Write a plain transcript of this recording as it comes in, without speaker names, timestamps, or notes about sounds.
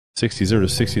0 to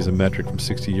 60 is a metric from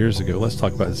 60 years ago. Let's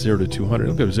talk about 0 to 200.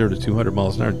 It'll go 0 to 200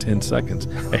 miles an hour in 10 seconds,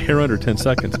 a hair under 10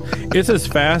 seconds. It's as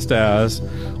fast as,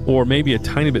 or maybe a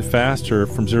tiny bit faster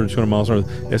from 0 to 200 miles an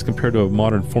hour as compared to a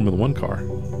modern Formula One car.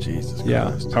 Jesus Christ.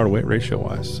 Yeah, power to weight ratio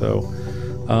wise. So,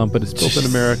 but it's built in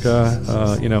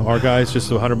America. You know, our guys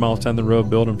just 100 miles down the road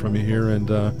build them from you here,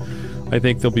 and I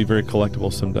think they'll be very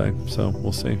collectible someday. So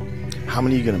we'll see. How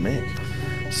many are you going to make?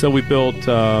 So we built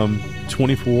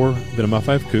 24 Venom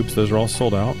 5 coupes. Those are all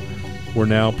sold out. We're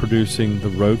now producing the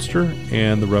Roadster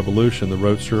and the Revolution. The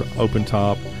Roadster open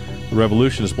top. The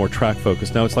Revolution is more track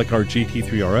focused. Now it's like our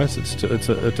GT3 RS.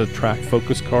 It's a track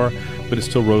focused car, but it's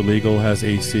still road legal. Has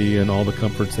AC and all the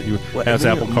comforts that you has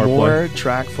Apple CarPlay. More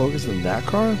track focused than that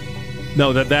car?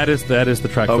 No, that is the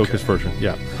track focused version.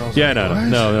 Yeah, yeah, like,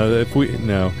 no. If we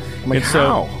no, I'm like, and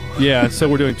so how? yeah, so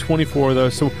we're doing 24 of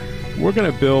those. So we're going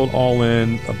to build all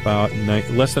in about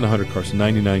less than 100 cars,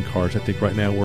 99 cars. I think right now we're